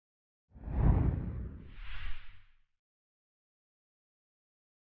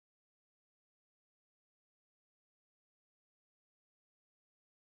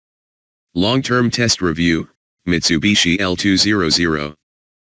Long-term test review, Mitsubishi L200.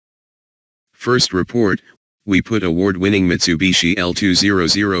 First report, we put award-winning Mitsubishi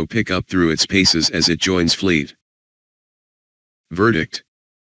L200 pickup through its paces as it joins fleet. Verdict: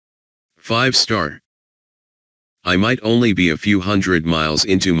 5-star. I might only be a few hundred miles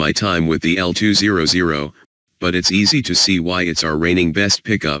into my time with the L200, but it's easy to see why it's our reigning best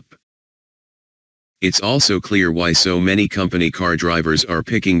pickup. It's also clear why so many company car drivers are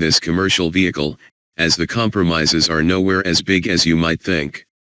picking this commercial vehicle, as the compromises are nowhere as big as you might think.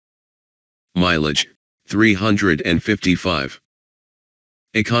 Mileage, 355.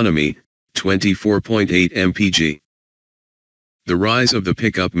 Economy, 24.8 mpg. The rise of the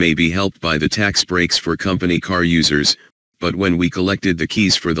pickup may be helped by the tax breaks for company car users, but when we collected the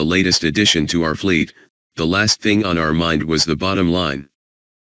keys for the latest addition to our fleet, the last thing on our mind was the bottom line.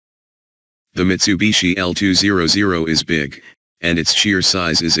 The Mitsubishi L200 is big, and its sheer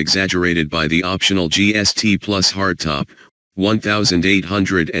size is exaggerated by the optional GST Plus hardtop,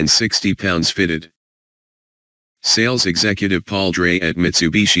 1,860 pounds fitted. Sales executive Paul Dre at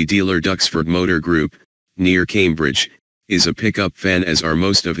Mitsubishi dealer Duxford Motor Group, near Cambridge, is a pickup fan as are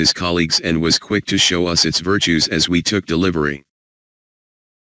most of his colleagues and was quick to show us its virtues as we took delivery.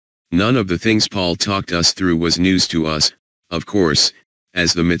 None of the things Paul talked us through was news to us, of course,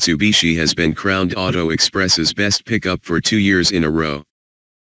 as the Mitsubishi has been crowned Auto Express's best pickup for 2 years in a row.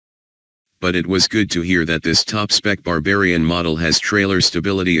 But it was good to hear that this top-spec Barbarian model has trailer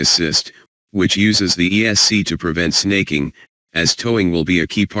stability assist, which uses the ESC to prevent snaking, as towing will be a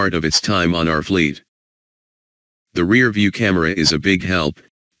key part of its time on our fleet. The rear-view camera is a big help,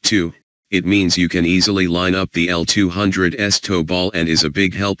 too. It means you can easily line up the L200's tow ball and is a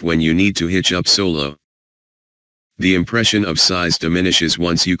big help when you need to hitch up solo. The impression of size diminishes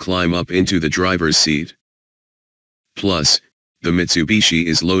once you climb up into the driver's seat. Plus, the Mitsubishi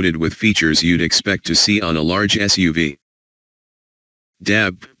is loaded with features you'd expect to see on a large SUV.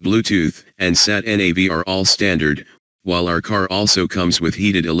 DAB, Bluetooth, and Sat-NAV are all standard, while our car also comes with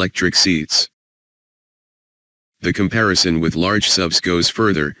heated electric seats. The comparison with large subs goes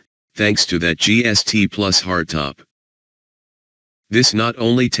further, thanks to that GST Plus hardtop. This not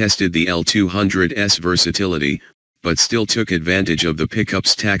only tested the L200's versatility, but still took advantage of the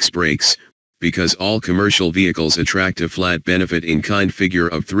pickup's tax breaks, because all commercial vehicles attract a flat benefit in kind figure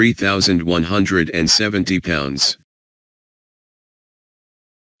of £3,170.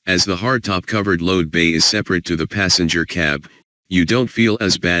 As the hardtop covered load bay is separate to the passenger cab, you don't feel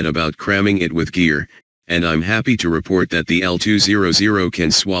as bad about cramming it with gear, and I'm happy to report that the L200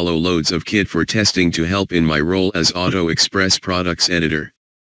 can swallow loads of kit for testing to help in my role as Auto Express products editor.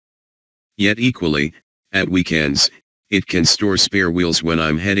 Yet equally, at weekends, it can store spare wheels when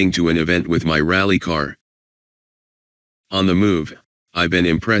I'm heading to an event with my rally car. On the move, I've been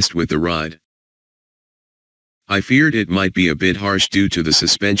impressed with the ride. I feared it might be a bit harsh due to the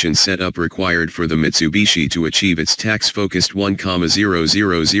suspension setup required for the Mitsubishi to achieve its tax-focused 1,000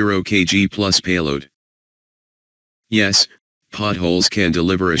 kg plus payload. Yes, potholes can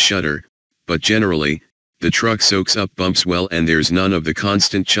deliver a shudder, but generally, the truck soaks up bumps well and there's none of the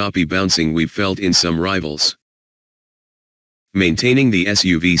constant choppy bouncing we've felt in some rivals. Maintaining the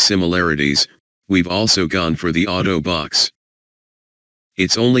SUV similarities, we've also gone for the Auto Box.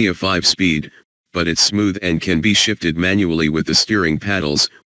 It's only a 5-speed, but it's smooth and can be shifted manually with the steering paddles,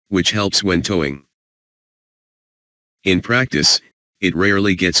 which helps when towing. In practice, it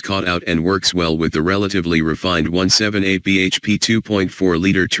rarely gets caught out and works well with the relatively refined 178 bhp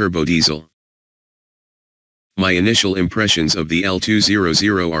 2.4-liter turbo diesel. My initial impressions of the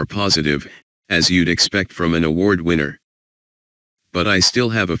L200 are positive, as you'd expect from an award winner. But I still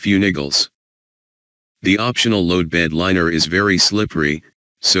have a few niggles. The optional load bed liner is very slippery,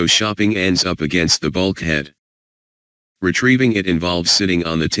 so shopping ends up against the bulkhead. Retrieving it involves sitting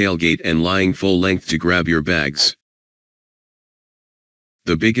on the tailgate and lying full length to grab your bags.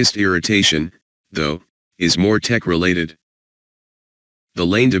 The biggest irritation, though, is more tech-related. The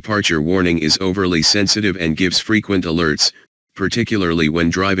lane departure warning is overly sensitive and gives frequent alerts, particularly when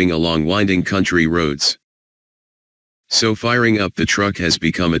driving along winding country roads. So firing up the truck has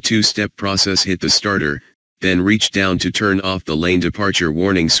become a 2-step process: hit the starter, then reach down to turn off the lane departure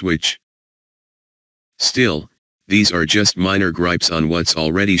warning switch. Still, these are just minor gripes on what's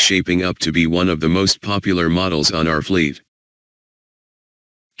already shaping up to be one of the most popular models on our fleet.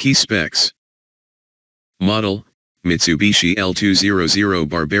 Key specs. Model, Mitsubishi L200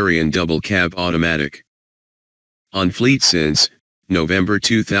 Barbarian Double Cab Automatic. On fleet since November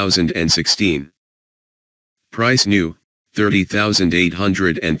 2016. Price new,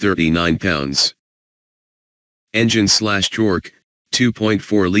 £30,839. Engine/torque,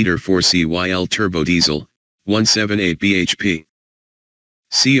 2.4-liter 4CYL turbo diesel, 178 bhp.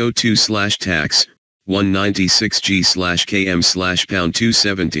 CO2/tax, 196 G/km/pound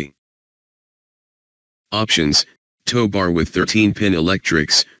 270. Options: tow bar with 13-pin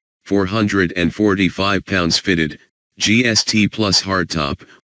electrics, 445 pounds fitted, GST plus hardtop,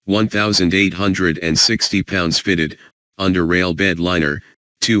 1,860 pounds fitted, under rail bed liner,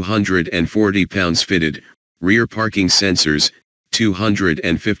 240 pounds fitted, rear parking sensors,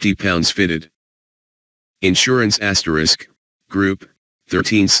 250 pounds fitted. Insurance asterisk, group,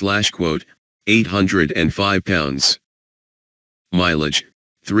 13/quote, 805 pounds. Mileage,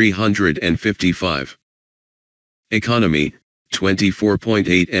 355. Economy,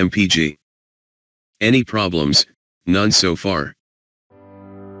 24.8 mpg. Any problems? None so far.